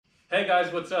Hey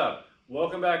guys, what's up?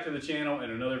 Welcome back to the channel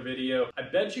and another video. I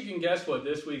bet you can guess what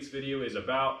this week's video is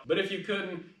about, but if you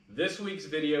couldn't, this week's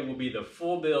video will be the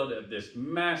full build of this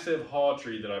massive haul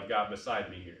tree that I've got beside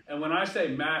me here. And when I say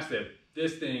massive,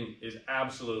 this thing is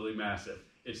absolutely massive.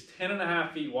 It's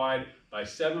 10.5 feet wide by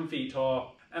 7 feet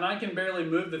tall, and I can barely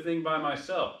move the thing by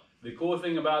myself. The cool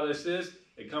thing about this is,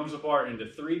 it comes apart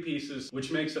into 3 pieces,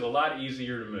 which makes it a lot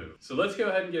easier to move. So let's go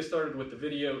ahead and get started with the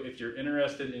video. If you're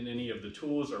interested in any of the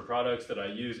tools or products that I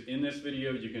use in this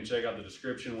video, you can check out the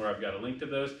description where I've got a link to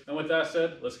those. And with that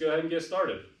said, let's go ahead and get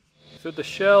started. So the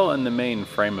shell and the main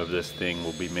frame of this thing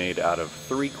will be made out of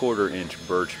 3/4 inch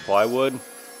birch plywood.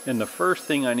 And the first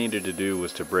thing I needed to do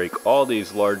was to break all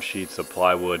these large sheets of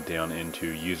plywood down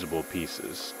into usable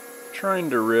pieces. Trying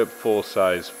to rip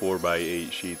full-size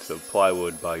 4x8 sheets of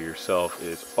plywood by yourself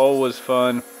is always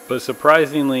fun, but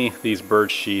surprisingly these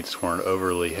birch sheets weren't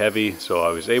overly heavy, so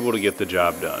I was able to get the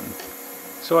job done.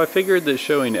 So I figured that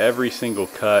showing every single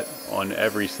cut on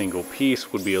every single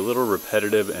piece would be a little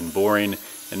repetitive and boring,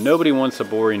 and nobody wants a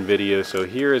boring video, so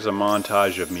here is a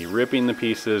montage of me ripping the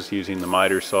pieces using the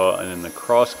miter saw and then the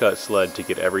crosscut sled to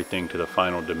get everything to the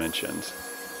final dimensions.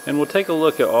 And we'll take a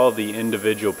look at all the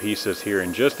individual pieces here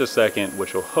in just a second,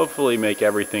 which will hopefully make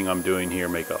everything I'm doing here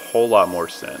make a whole lot more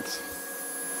sense.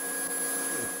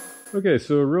 Okay,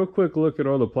 so a real quick look at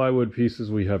all the plywood pieces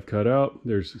we have cut out.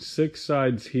 There's 6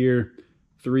 sides here,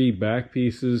 3 back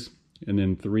pieces, and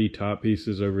then 3 top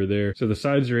pieces over there. So the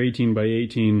sides are 18 by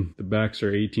 18, the backs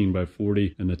are 18 by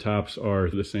 40, and the tops are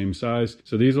the same size.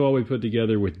 So these will all be put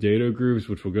together with dado grooves,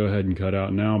 which we'll go ahead and cut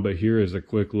out now, but here is a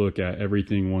quick look at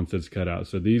everything once it's cut out.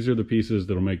 So these are the pieces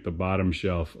that'll make the bottom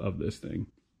shelf of this thing.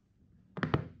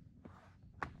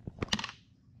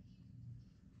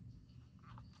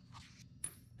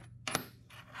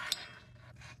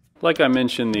 Like I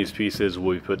mentioned, these pieces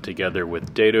will be put together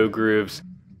with dado grooves.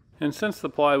 And since the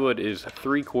plywood is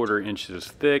 3/4 inches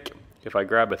thick, if I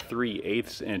grab a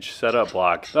 3/8 inch setup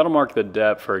block, that'll mark the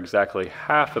depth for exactly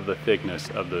half of the thickness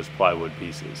of those plywood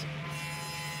pieces.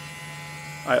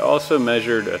 I also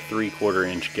measured a 3/4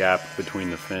 inch gap between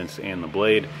the fence and the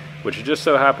blade, which just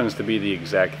so happens to be the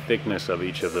exact thickness of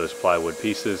each of those plywood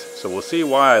pieces, so we'll see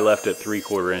why I left it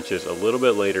 3/4 inches a little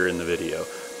bit later in the video.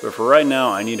 But for right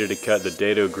now, I needed to cut the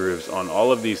dado grooves on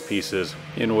all of these pieces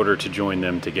in order to join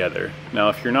them together. Now,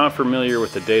 if you're not familiar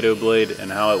with the dado blade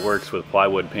and how it works with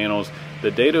plywood panels, the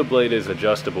dado blade is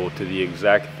adjustable to the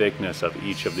exact thickness of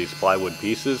each of these plywood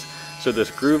pieces. So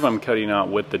this groove I'm cutting out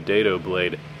with the dado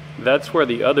blade, that's where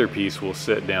the other piece will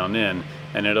sit down in,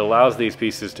 and it allows these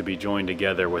pieces to be joined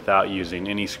together without using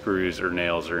any screws or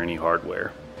nails or any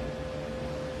hardware.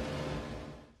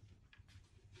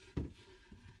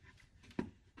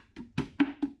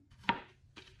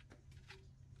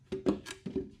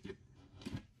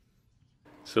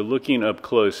 So looking up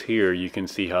close here, you can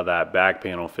see how that back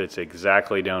panel fits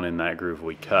exactly down in that groove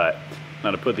we cut.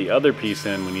 Now to put the other piece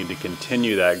in, we need to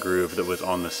continue that groove that was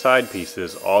on the side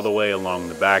pieces all the way along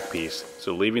the back piece.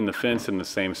 So leaving the fence in the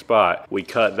same spot, we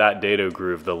cut that dado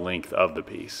groove the length of the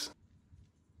piece.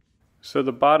 So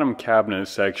the bottom cabinet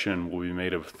section will be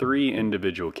made of 3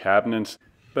 individual cabinets,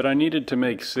 but I needed to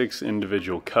make 6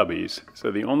 individual cubbies.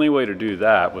 So the only way to do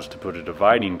that was to put a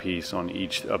dividing piece on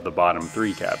each of the bottom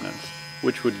 3 cabinets,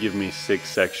 which would give me 6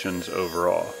 sections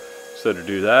overall. So to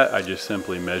do that, I just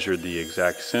simply measured the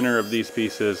exact center of these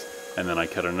pieces, and then I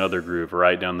cut another groove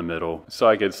right down the middle so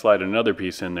I could slide another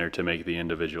piece in there to make the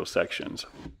individual sections.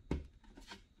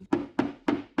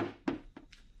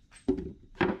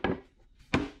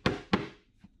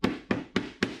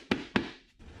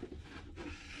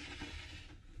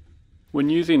 When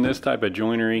using this type of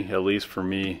joinery, at least for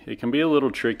me, it can be a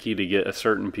little tricky to get a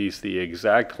certain piece the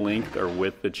exact length or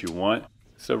width that you want.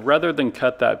 So rather than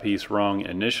cut that piece wrong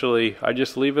initially, I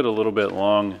just leave it a little bit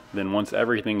long, then once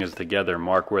everything is together,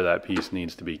 mark where that piece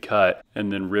needs to be cut,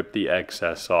 and then rip the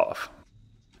excess off.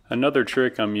 Another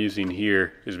trick I'm using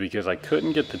here is because I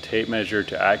couldn't get the tape measure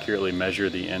to accurately measure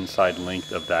the inside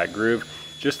length of that groove.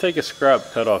 Just take a scrap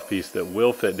cutoff piece that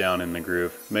will fit down in the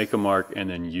groove, make a mark, and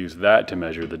then use that to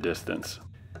measure the distance.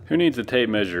 Who needs a tape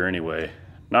measure anyway?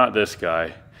 Not this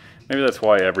guy. Maybe that's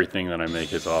why everything that I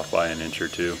make is off by an inch or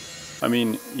 2. I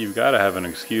mean, you've got to have an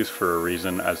excuse for a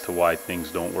reason as to why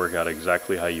things don't work out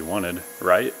exactly how you wanted,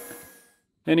 right?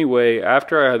 Anyway,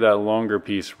 after I had that longer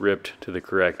piece ripped to the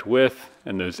correct width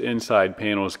and those inside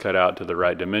panels cut out to the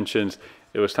right dimensions,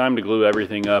 it was time to glue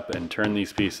everything up and turn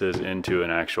these pieces into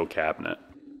an actual cabinet.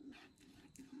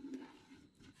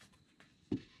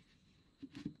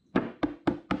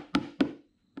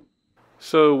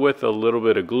 So with a little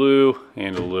bit of glue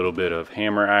and a little bit of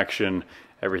hammer action,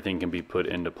 everything can be put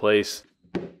into place.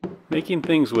 Making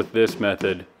things with this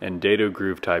method and dado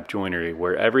groove type joinery,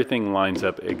 where everything lines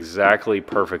up exactly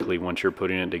perfectly once you're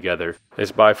putting it together,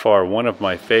 is by far one of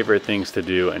my favorite things to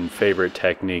do and favorite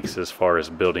techniques as far as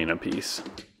building a piece.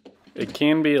 It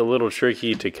can be a little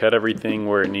tricky to cut everything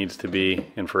where it needs to be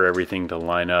and for everything to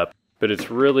line up, but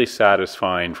it's really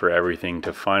satisfying for everything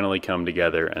to finally come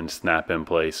together and snap in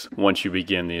place once you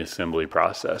begin the assembly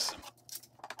process.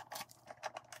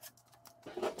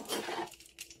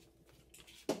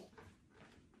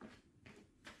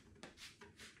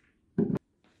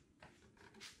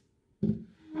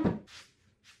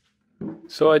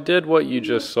 So I did what you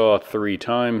just saw 3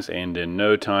 times, and in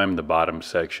no time the bottom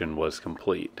section was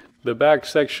complete. The back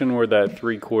section where that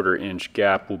 3/4 inch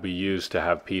gap will be used to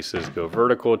have pieces go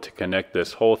vertical to connect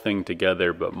this whole thing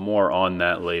together, but more on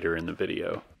that later in the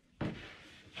video.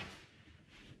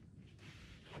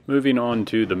 Moving on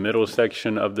to the middle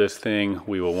section of this thing,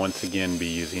 we will once again be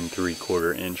using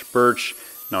 3/4 inch birch.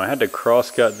 Now I had to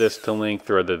cross cut this to length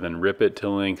rather than rip it to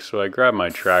length, so I grabbed my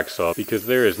track saw because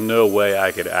there is no way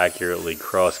I could accurately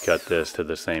cross cut this to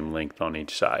the same length on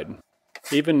each side.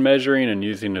 Even measuring and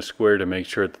using a square to make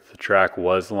sure that the track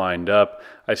was lined up,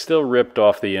 I still ripped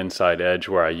off the inside edge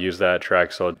where I used that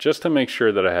track saw just to make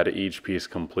sure that I had each piece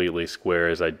completely square,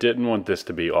 as I didn't want this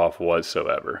to be off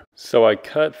whatsoever. So I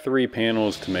cut 3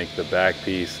 panels to make the back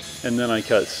piece, and then I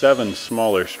cut 7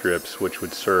 smaller strips which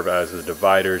would serve as the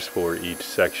dividers for each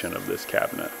section of this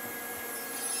cabinet.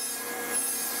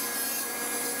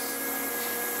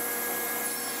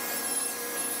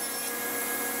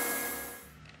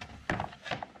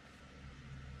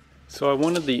 So I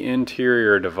wanted the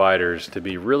interior dividers to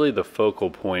be really the focal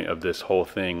point of this whole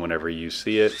thing whenever you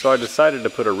see it, so I decided to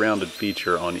put a rounded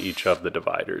feature on each of the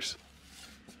dividers.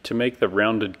 To make the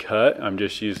rounded cut, I'm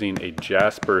just using a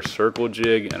Jasper circle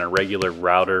jig and a regular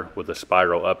router with a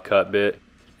spiral upcut bit.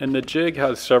 And the jig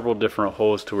has several different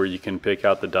holes to where you can pick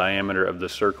out the diameter of the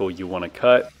circle you want to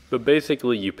cut. But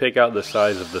basically you pick out the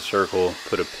size of the circle,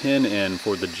 put a pin in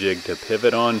for the jig to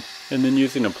pivot on, and then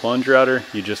using a plunge router,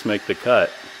 you just make the cut.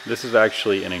 This is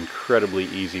actually an incredibly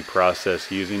easy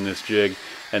process using this jig,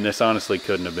 and this honestly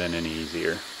couldn't have been any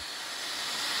easier.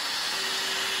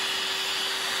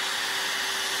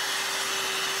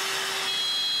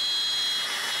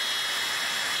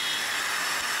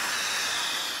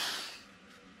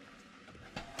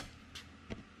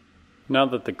 Now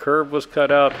that the curve was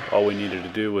cut out, all we needed to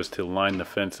do was to line the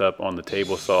fence up on the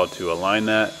table saw to align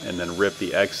that, and then rip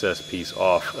the excess piece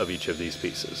off of each of these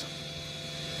pieces.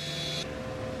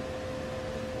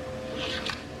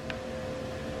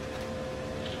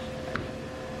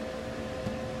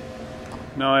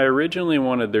 Now I originally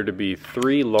wanted there to be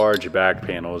 3 large back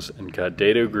panels and cut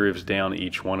dado grooves down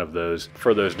each one of those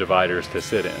for those dividers to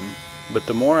sit in. But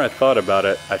the more I thought about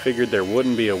it, I figured there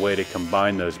wouldn't be a way to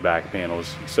combine those back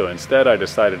panels, so instead I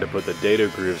decided to put the dado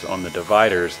grooves on the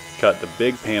dividers, cut the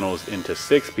big panels into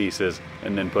 6 pieces,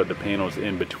 and then put the panels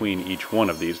in between each one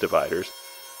of these dividers.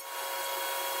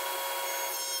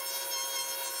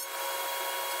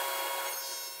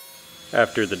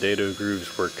 After the dado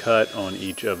grooves were cut on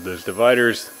each of those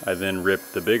dividers, I then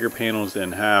ripped the bigger panels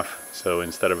in half, so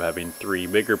instead of having 3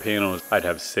 bigger panels, I'd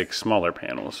have 6 smaller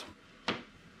panels.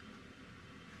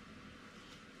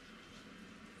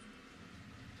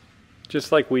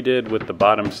 Just like we did with the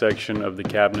bottom section of the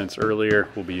cabinets earlier,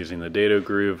 we'll be using the dado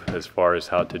groove as far as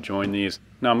how to join these.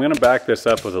 Now I'm going to back this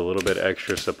up with a little bit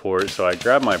extra support, so I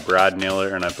grabbed my brad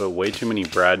nailer and I put way too many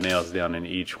brad nails down in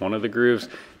each one of the grooves,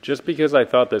 just because I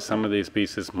thought that some of these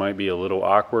pieces might be a little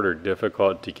awkward or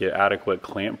difficult to get adequate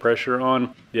clamp pressure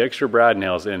on. The extra brad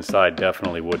nails inside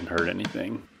definitely wouldn't hurt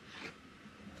anything.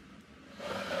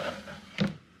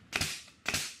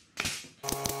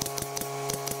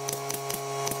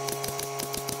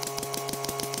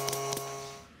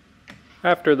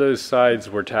 After those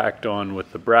sides were tacked on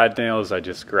with the brad nails, I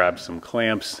just grabbed some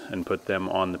clamps and put them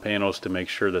on the panels to make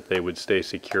sure that they would stay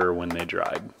secure when they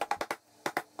dried.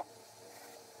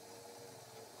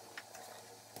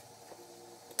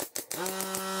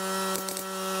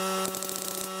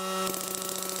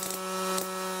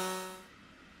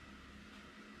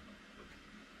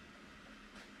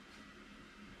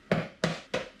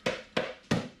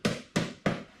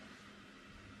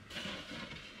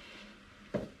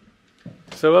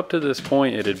 So up to this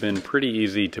point it had been pretty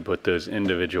easy to put those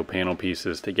individual panel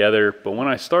pieces together, but when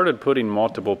I started putting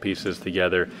multiple pieces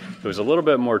together it was a little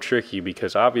bit more tricky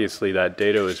because obviously that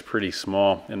dado is pretty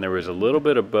small and there was a little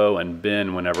bit of bow and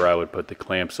bend whenever I would put the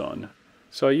clamps on.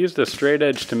 So I used a straight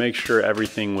edge to make sure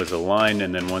everything was aligned,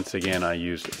 and then once again I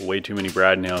used way too many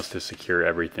brad nails to secure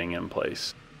everything in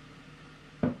place.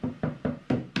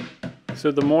 So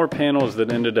the more panels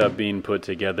that ended up being put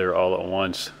together all at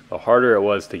once, the harder it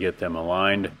was to get them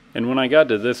aligned. And when I got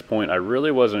to this point, I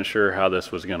really wasn't sure how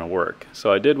this was going to work.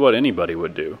 So I did what anybody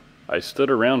would do. I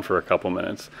stood around for a couple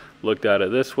minutes, looked at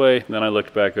it this way, then I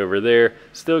looked back over there,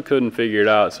 still couldn't figure it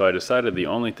out, so I decided the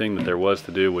only thing that there was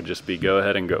to do would just be go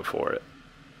ahead and go for it.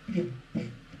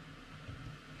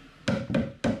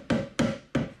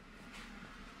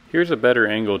 Here's a better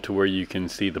angle to where you can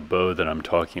see the bow that I'm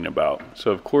talking about.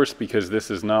 So of course, because this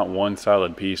is not one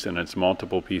solid piece and it's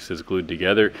multiple pieces glued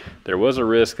together, there was a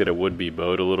risk that it would be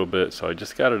bowed a little bit, so I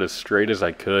just got it as straight as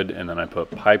I could, and then I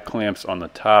put pipe clamps on the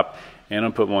top, and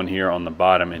I'll put one here on the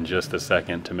bottom in just a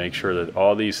second to make sure that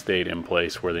all these stayed in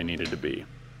place where they needed to be.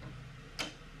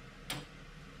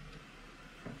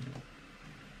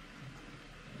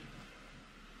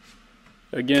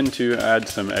 Again, to add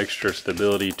some extra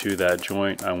stability to that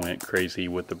joint, I went crazy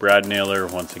with the brad nailer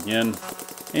once again.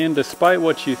 And despite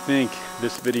what you think,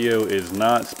 this video is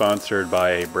not sponsored by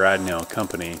a brad nail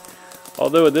company,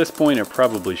 although at this point it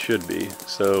probably should be.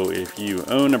 So if you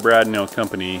own a brad nail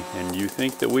company and you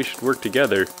think that we should work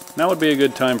together, now would be a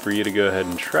good time for you to go ahead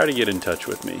and try to get in touch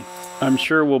with me. I'm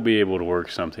sure we'll be able to work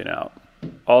something out.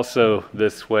 Also,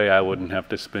 this way I wouldn't have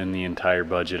to spend the entire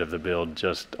budget of the build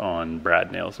just on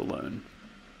brad nails alone.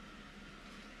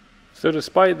 So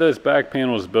despite those back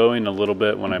panels bowing a little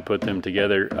bit when I put them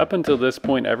together, up until this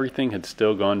point everything had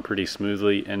still gone pretty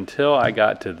smoothly until I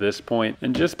got to this point.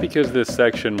 And just because this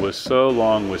section was so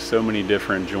long with so many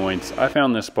different joints, I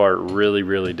found this part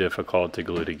really difficult to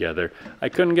glue together. I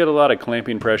couldn't get a lot of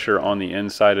clamping pressure on the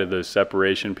inside of those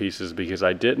separation pieces because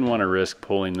I didn't want to risk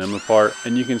pulling them apart.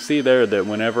 And you can see there that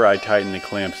whenever I tightened the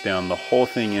clamps down, the whole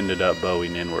thing ended up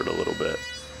bowing inward a little bit.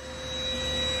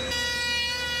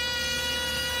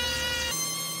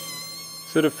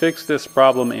 So to fix this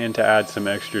problem and to add some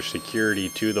extra security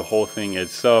to the whole thing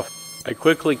itself, I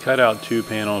quickly cut out 2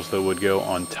 panels that would go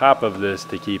on top of this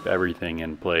to keep everything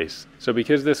in place. So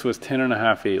because this was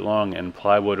 10.5 feet long and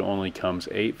plywood only comes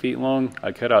 8 feet long,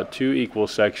 I cut out 2 equal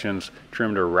sections,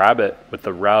 trimmed a rabbet with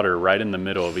the router right in the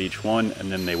middle of each one, and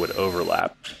then they would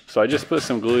overlap. So I just put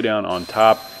some glue down on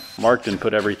top, marked and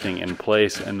put everything in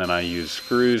place, and then I used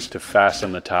screws to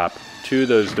fasten the top to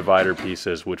those divider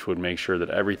pieces, which would make sure that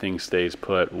everything stays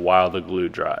put while the glue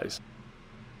dries.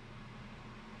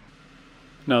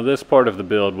 Now this part of the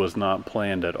build was not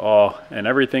planned at all, and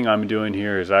everything I'm doing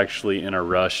here is actually in a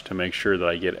rush to make sure that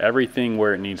I get everything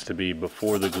where it needs to be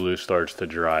before the glue starts to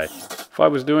dry. If I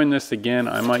was doing this again,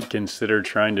 I might consider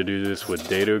trying to do this with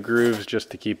dado grooves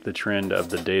just to keep the trend of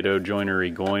the dado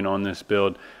joinery going on this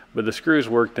build, but the screws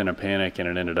worked in a panic and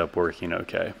it ended up working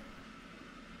okay.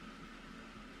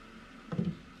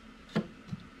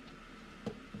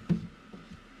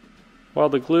 While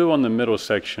the glue on the middle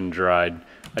section dried,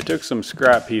 I took some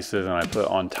scrap pieces and I put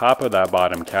on top of that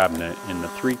bottom cabinet in the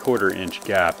 3/4 inch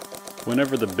gap.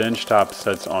 Whenever the bench top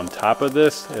sits on top of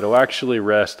this, it'll actually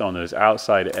rest on those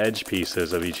outside edge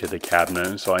pieces of each of the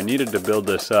cabinets. So I needed to build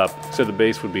this up so the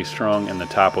base would be strong and the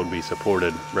top would be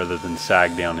supported rather than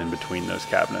sag down in between those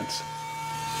cabinets.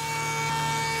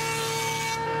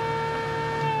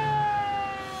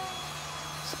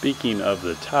 Speaking of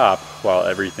the top, while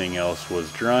everything else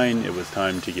was drying, it was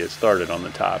time to get started on the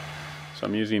top. So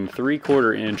I'm using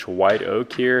 3/4 inch white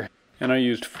oak here, and I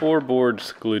used 4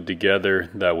 boards glued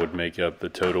together that would make up the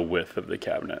total width of the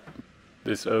cabinet.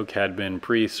 This oak had been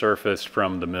pre-surfaced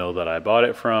from the mill that I bought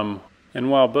it from, and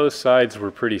while both sides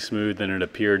were pretty smooth and it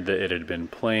appeared that it had been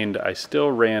planed, I still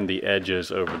ran the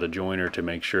edges over the joiner to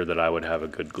make sure that I would have a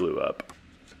good glue up.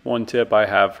 One tip I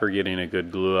have for getting a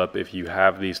good glue up if you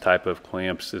have these type of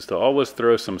clamps is to always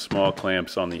throw some small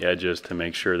clamps on the edges to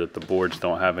make sure that the boards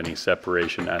don't have any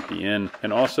separation at the end.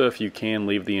 And also, if you can,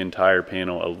 leave the entire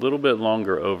panel a little bit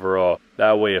longer overall.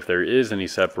 That way if there is any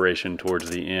separation towards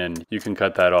the end, you can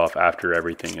cut that off after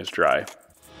everything is dry.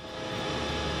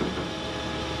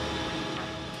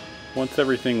 Once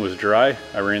everything was dry,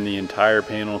 I ran the entire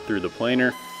panel through the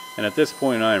planer. And at this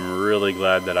point, I am really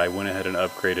glad that I went ahead and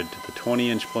upgraded to the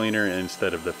 20-inch planer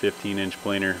instead of the 15-inch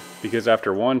planer, because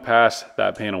after one pass,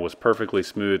 that panel was perfectly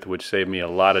smooth, which saved me a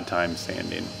lot of time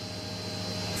sanding.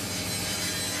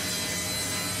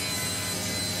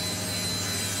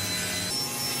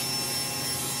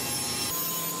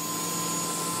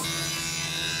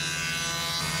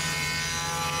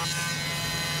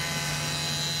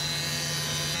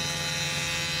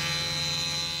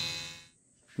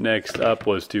 Next up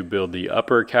was to build the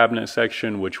upper cabinet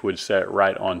section, which would set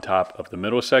right on top of the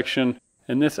middle section.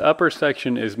 And this upper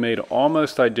section is made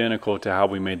almost identical to how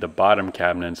we made the bottom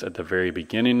cabinets at the very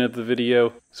beginning of the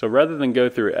video. So rather than go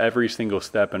through every single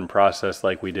step and process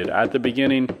like we did at the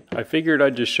beginning, I figured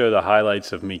I'd just show the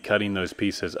highlights of me cutting those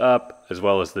pieces up, as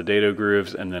well as the dado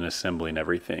grooves, and then assembling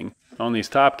everything. On these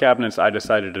top cabinets, I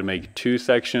decided to make 2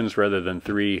 sections rather than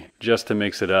 3, just to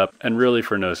mix it up, and really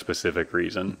for no specific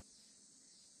reason.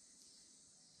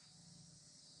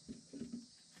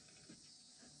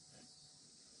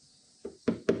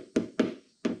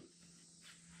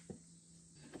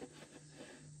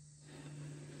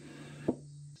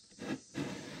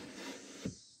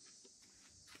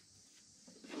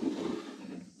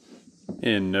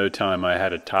 In no time I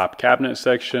had a top cabinet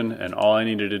section, and all I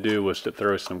needed to do was to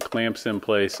throw some clamps in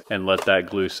place and let that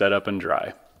glue set up and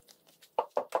dry.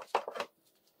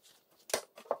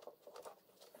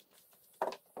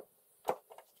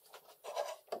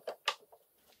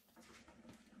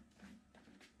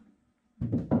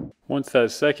 Once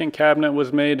that second cabinet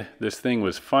was made, this thing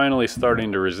was finally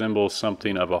starting to resemble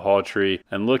something of a hall tree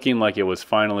and looking like it was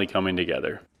finally coming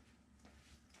together.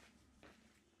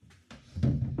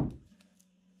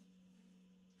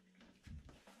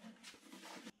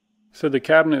 So the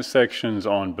cabinet sections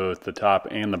on both the top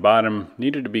and the bottom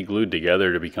needed to be glued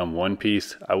together to become one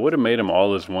piece. I would have made them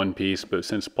all as one piece, but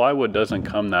since plywood doesn't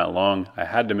come that long, I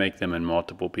had to make them in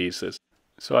multiple pieces.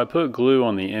 So I put glue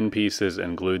on the end pieces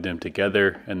and glued them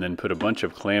together, and then put a bunch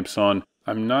of clamps on.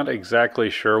 I'm not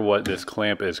exactly sure what this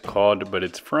clamp is called, but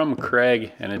it's from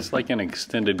Craig, and it's like an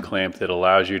extended clamp that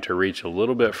allows you to reach a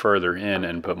little bit further in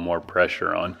and put more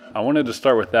pressure on. I wanted to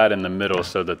start with that in the middle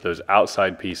so that those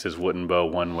outside pieces wouldn't bow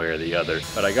one way or the other.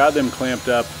 But I got them clamped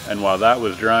up, and while that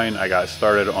was drying, I got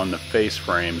started on the face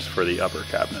frames for the upper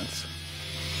cabinets.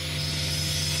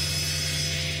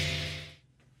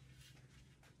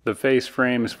 The face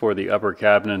frames for the upper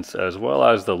cabinets, as well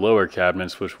as the lower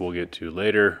cabinets, which we'll get to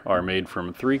later, are made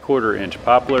from 3/4 inch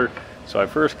poplar. So I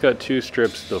first cut 2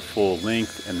 strips the full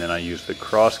length, and then I used the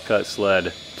cross-cut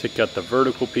sled to cut the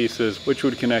vertical pieces, which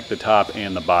would connect the top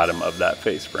and the bottom of that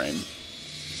face frame.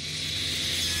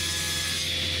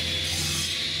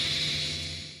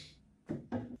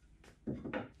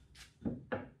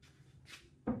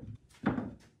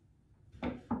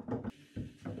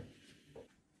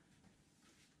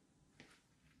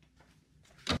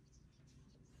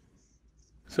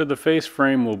 So the face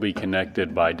frame will be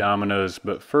connected by dominoes,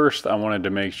 but first I wanted to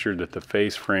make sure that the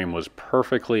face frame was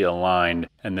perfectly aligned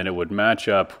and that it would match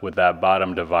up with that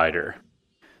bottom divider.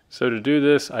 So to do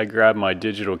this, I grabbed my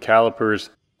digital calipers,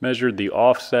 measured the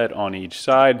offset on each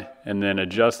side, and then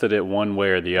adjusted it one way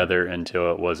or the other until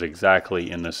it was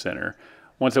exactly in the center.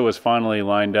 Once it was finally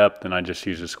lined up, then I just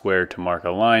used a square to mark a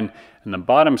line, and the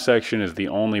bottom section is the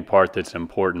only part that's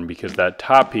important because that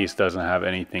top piece doesn't have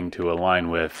anything to align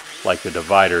with like the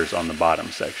dividers on the bottom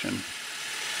section.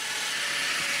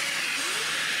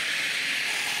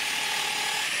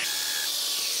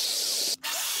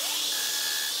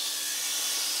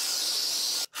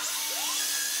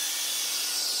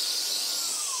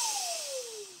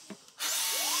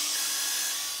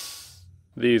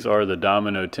 These are the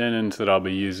domino tenons that I'll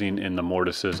be using in the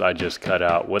mortises I just cut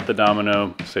out with the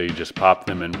domino, so you just pop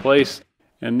them in place,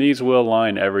 and these will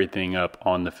line everything up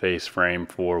on the face frame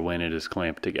for when it is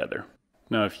clamped together.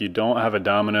 Now if you don't have a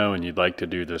domino and you'd like to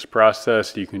do this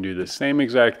process, you can do the same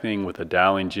exact thing with a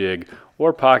doweling jig,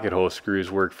 or pocket hole screws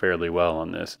work fairly well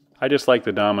on this. I just like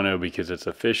the domino because it's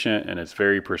efficient and it's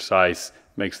very precise,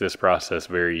 makes this process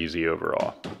very easy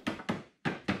overall.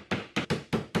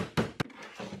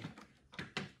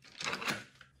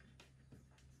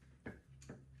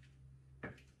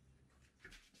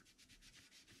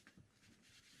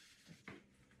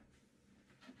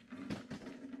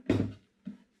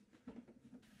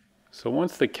 So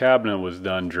once the cabinet was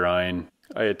done drying,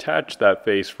 I attached that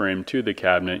face frame to the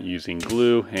cabinet using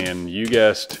glue and, you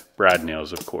guessed, brad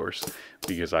nails of course,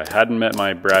 because I hadn't met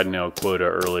my brad nail quota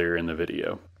earlier in the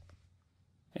video.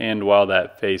 And while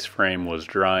that face frame was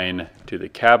drying to the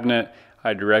cabinet,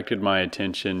 I directed my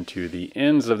attention to the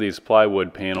ends of these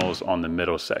plywood panels on the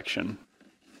middle section.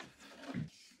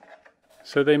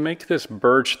 So they make this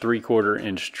birch 3/4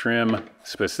 inch trim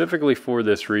specifically for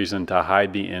this reason, to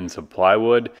hide the ends of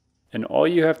plywood. And all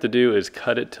you have to do is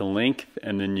cut it to length,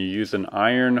 and then you use an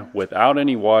iron without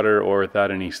any water or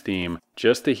without any steam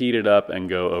just to heat it up and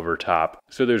go over top.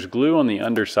 So there's glue on the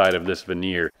underside of this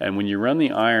veneer, and when you run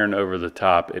the iron over the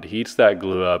top, it heats that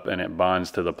glue up and it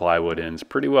bonds to the plywood ends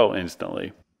pretty well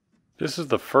instantly. This is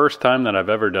the first time that I've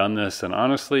ever done this, and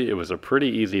honestly it was a pretty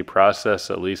easy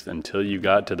process, at least until you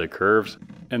got to the curves.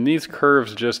 And these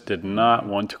curves just did not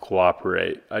want to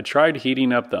cooperate. I tried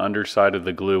heating up the underside of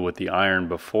the glue with the iron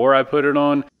before I put it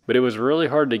on, but it was really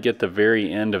hard to get the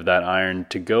very end of that iron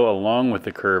to go along with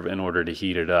the curve in order to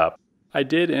heat it up. I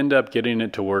did end up getting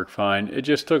it to work fine, it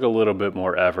just took a little bit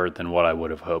more effort than what I would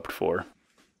have hoped for.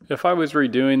 If I was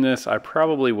redoing this, I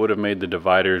probably would have made the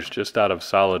dividers just out of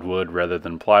solid wood rather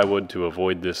than plywood to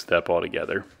avoid this step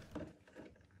altogether.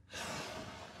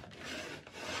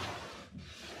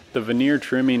 The veneer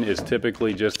trimming is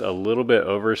typically just a little bit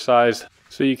oversized,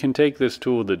 so you can take this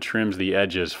tool that trims the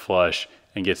edges flush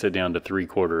and gets it down to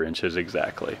 3/4 inches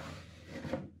exactly.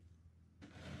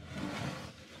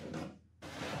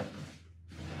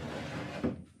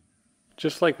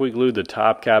 Just like we glued the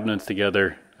top cabinets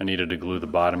together, I needed to glue the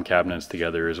bottom cabinets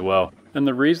together as well. And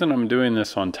the reason I'm doing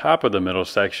this on top of the middle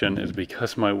section is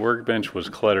because my workbench was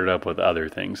cluttered up with other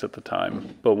things at the time.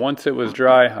 But once it was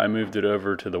dry, I moved it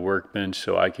over to the workbench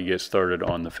so I could get started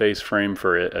on the face frame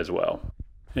for it as well.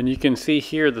 And you can see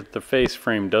here that the face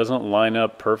frame doesn't line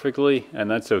up perfectly,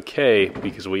 and that's okay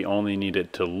because we only need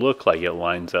it to look like it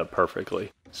lines up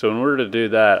perfectly. So in order to do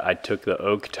that, I took the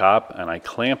oak top and I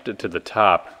clamped it to the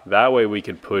top. That way we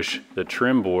could push the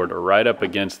trim board right up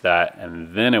against that,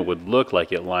 and then it would look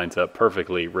like it lines up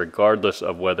perfectly regardless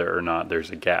of whether or not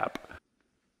there's a gap.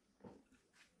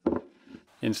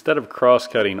 Instead of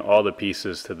cross-cutting all the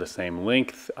pieces to the same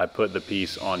length, I put the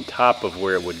piece on top of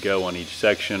where it would go on each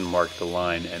section, marked the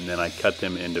line, and then I cut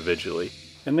them individually.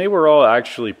 And they were all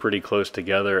actually pretty close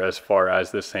together as far as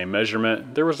the same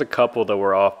measurement. There was a couple that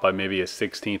were off by maybe a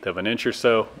 1/16 of an inch or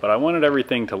so, but I wanted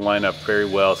everything to line up very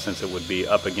well since it would be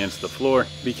up against the floor,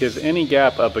 because any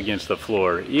gap up against the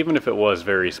floor, even if it was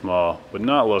very small, would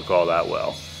not look all that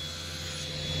well.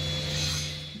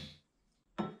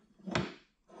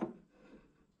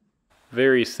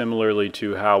 Very similarly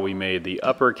to how we made the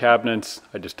upper cabinets,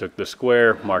 I just took the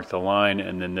square, marked the line,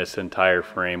 and then this entire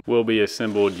frame will be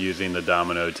assembled using the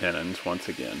domino tenons once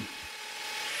again.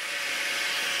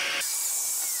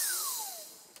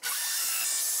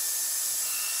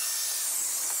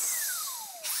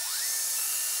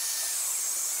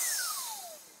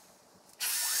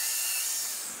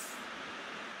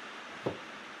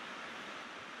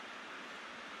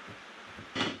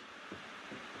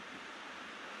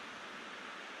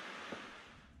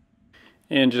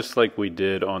 And just like we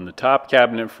did on the top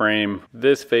cabinet frame,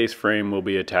 this face frame will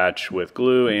be attached with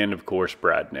glue and of course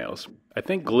brad nails. I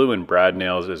think glue and brad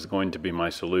nails is going to be my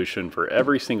solution for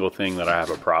every single thing that I have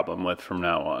a problem with from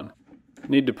now on.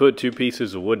 Need to put two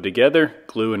pieces of wood together,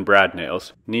 glue and brad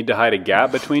nails. Need to hide a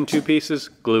gap between two pieces,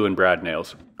 glue and brad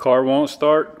nails. Car won't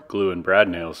start, glue and brad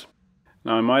nails.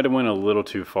 Now I might have went a little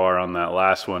too far on that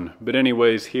last one, but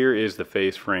anyways, here is the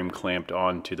face frame clamped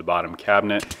onto the bottom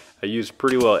cabinet. I used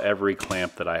pretty well every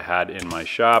clamp that I had in my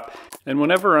shop, and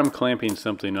whenever I'm clamping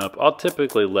something up, I'll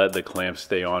typically let the clamps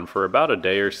stay on for about a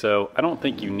day or so. I don't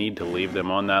think you need to leave them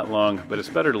on that long, but it's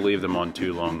better to leave them on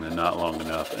too long than not long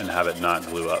enough and have it not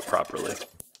glue up properly.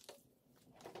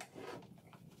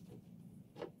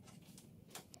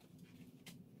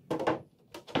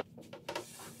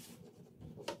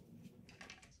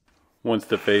 Once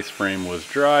the face frame was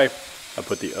dry, I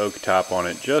put the oak top on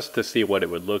it just to see what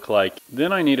it would look like.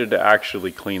 Then I needed to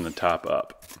actually clean the top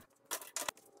up.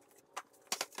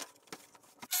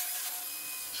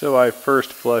 So I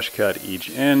first flush cut each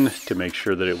end to make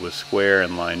sure that it was square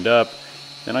and lined up.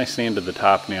 Then I sanded the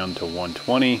top down to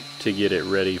 120 to get it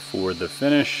ready for the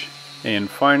finish. And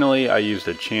finally I used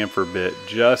a chamfer bit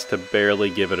just to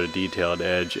barely give it a detailed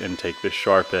edge and take the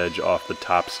sharp edge off the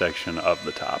top section of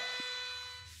the top.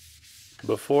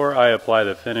 Before I apply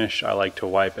the finish, I like to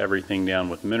wipe everything down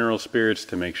with mineral spirits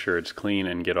to make sure it's clean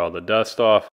and get all the dust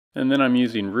off. And then I'm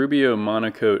using Rubio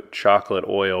Monocoat chocolate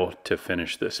oil to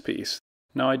finish this piece.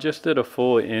 Now I just did a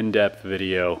full in-depth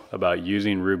video about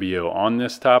using Rubio on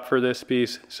this top for this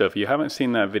piece, so if you haven't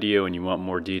seen that video and you want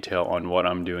more detail on what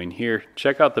I'm doing here,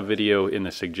 check out the video in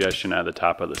the suggestion at the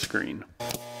top of the screen.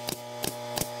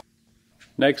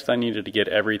 Next I needed to get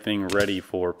everything ready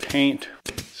for paint.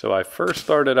 So I first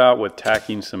started out with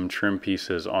tacking some trim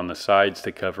pieces on the sides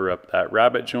to cover up that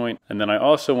rabbet joint, and then I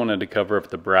also wanted to cover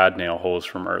up the brad nail holes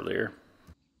from earlier.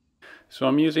 So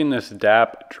I'm using this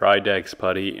DAP Drydex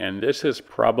putty, and this is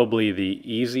probably the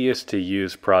easiest to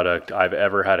use product I've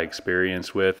ever had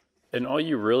experience with. And all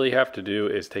you really have to do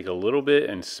is take a little bit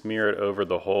and smear it over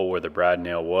the hole where the brad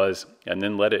nail was, and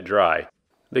then let it dry.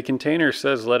 The container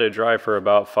says let it dry for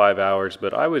about 5 hours,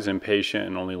 but I was impatient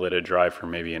and only let it dry for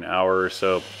maybe an hour or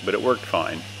so, but it worked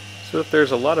fine. So if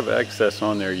there's a lot of excess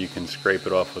on there, you can scrape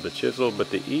it off with a chisel, but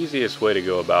the easiest way to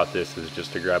go about this is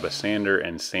just to grab a sander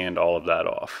and sand all of that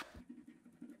off.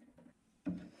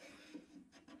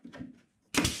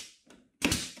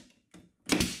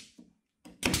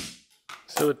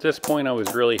 So at this point I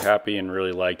was really happy and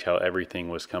really liked how everything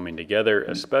was coming together,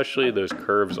 especially those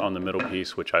curves on the middle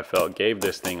piece, which I felt gave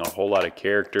this thing a whole lot of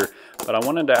character, but I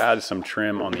wanted to add some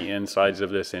trim on the insides of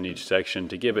this in each section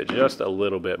to give it just a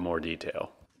little bit more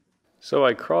detail. So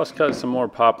I cross-cut some more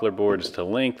poplar boards to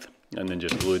length and then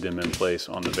just glued them in place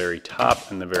on the very top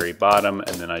and the very bottom,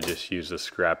 and then I just used a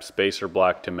scrap spacer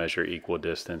block to measure equal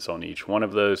distance on each one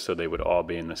of those so they would all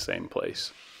be in the same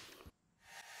place.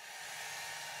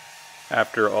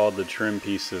 After all the trim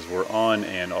pieces were on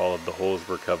and all of the holes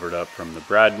were covered up from the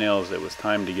brad nails, it was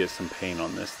time to get some paint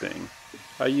on this thing.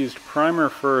 I used primer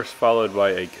first, followed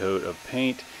by a coat of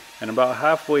paint, and about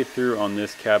halfway through on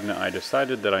this cabinet I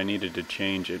decided that I needed to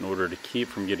change in order to keep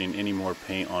from getting any more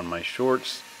paint on my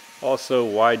shorts. Also,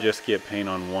 why just get paint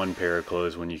on one pair of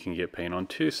clothes when you can get paint on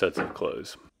 2 sets of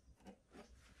clothes?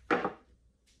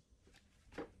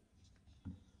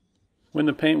 When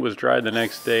the paint was dry the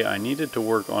next day, I needed to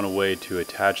work on a way to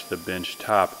attach the bench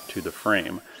top to the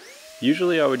frame.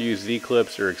 Usually I would use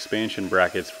Z-clips or expansion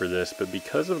brackets for this, but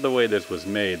because of the way this was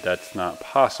made, that's not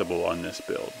possible on this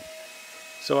build.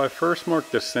 So I first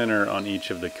marked the center on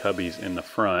each of the cubbies in the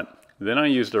front, then I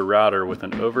used a router with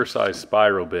an oversized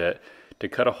spiral bit to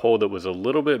cut a hole that was a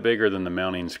little bit bigger than the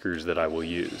mounting screws that I will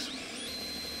use.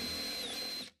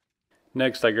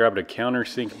 Next, I grabbed a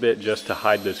countersink bit just to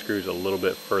hide the screws a little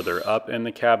bit further up in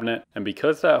the cabinet, and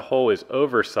because that hole is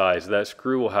oversized, that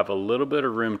screw will have a little bit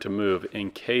of room to move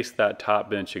in case that top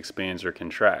bench expands or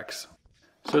contracts.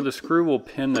 So the screw will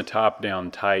pin the top down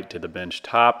tight to the bench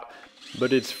top,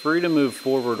 but it's free to move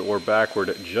forward or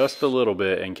backward just a little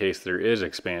bit in case there is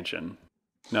expansion.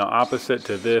 Now, opposite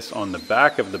to this, on the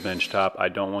back of the bench top, I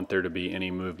don't want there to be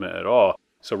any movement at all.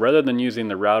 So rather than using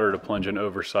the router to plunge an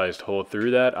oversized hole through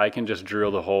that, I can just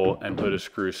drill the hole and put a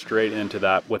screw straight into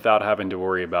that without having to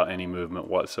worry about any movement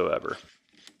whatsoever.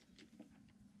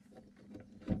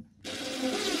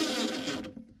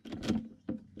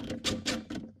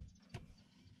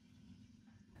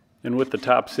 And with the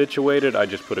top situated, I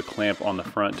just put a clamp on the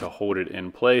front to hold it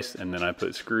in place, and then I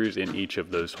put screws in each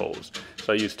of those holes.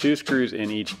 So I used 2 screws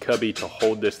in each cubby to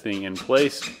hold this thing in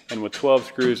place, and with 12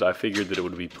 screws I figured that it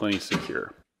would be plenty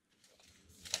secure.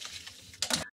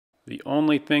 The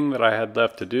only thing that I had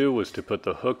left to do was to put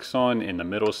the hooks on in the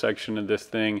middle section of this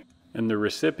thing, and the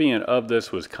recipient of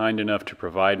this was kind enough to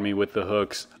provide me with the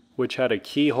hooks, which had a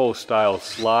keyhole style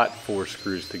slot for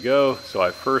screws to go. So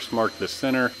I first marked the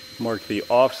center, marked the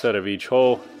offset of each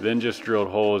hole, then just drilled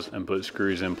holes and put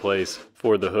screws in place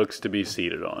for the hooks to be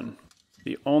seated on.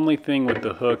 The only thing with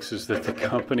the hooks is that the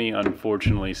company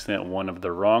unfortunately sent one of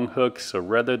the wrong hooks, so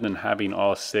rather than having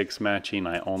all 6 matching,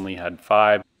 I only had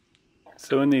 5.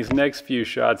 So in these next few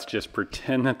shots, just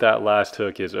pretend that that last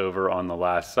hook is over on the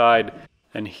last side.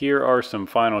 And here are some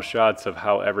final shots of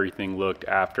how everything looked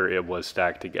after it was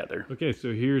stacked together. Okay,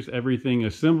 so here's everything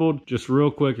assembled. Just real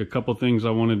quick, a couple things I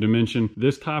wanted to mention.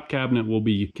 This top cabinet will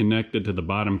be connected to the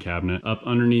bottom cabinet up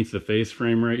underneath the face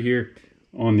frame right here.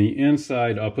 On the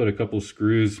inside, I'll put a couple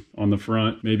screws on the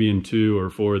front, maybe in 2 or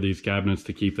 4 of these cabinets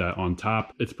to keep that on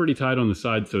top. It's pretty tight on the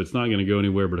side, so it's not going to go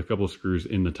anywhere, but a couple screws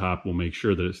in the top will make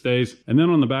sure that it stays. And then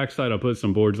on the back side, I'll put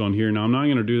some boards on here. Now, I'm not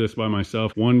going to do this by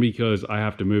myself. 1, because I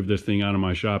have to move this thing out of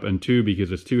my shop, and 2,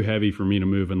 because it's too heavy for me to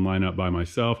move and line up by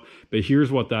myself. But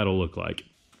here's what that'll look like.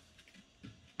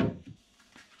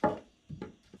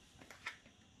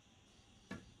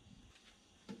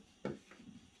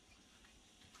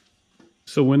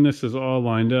 So when this is all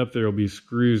lined up, there will be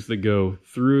screws that go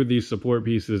through these support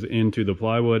pieces into the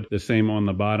plywood. The same on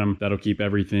the bottom. That'll keep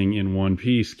everything in one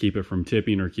piece, keep it from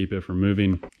tipping or keep it from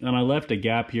moving. And I left a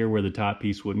gap here where the top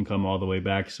piece wouldn't come all the way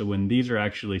back. So when these are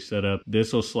actually set up,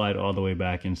 this will slide all the way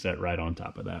back and set right on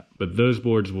top of that. But those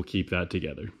boards will keep that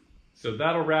together. So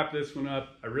that'll wrap this one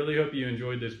up. I really hope you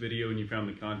enjoyed this video and you found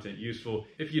the content useful.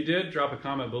 If you did, drop a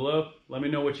comment below. Let me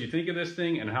know what you think of this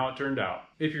thing and how it turned out.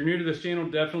 If you're new to this channel,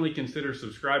 definitely consider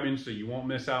subscribing so you won't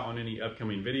miss out on any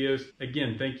upcoming videos.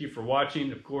 Again, thank you for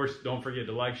watching. Of course, don't forget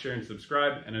to like, share, and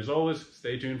subscribe. And as always,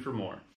 stay tuned for more.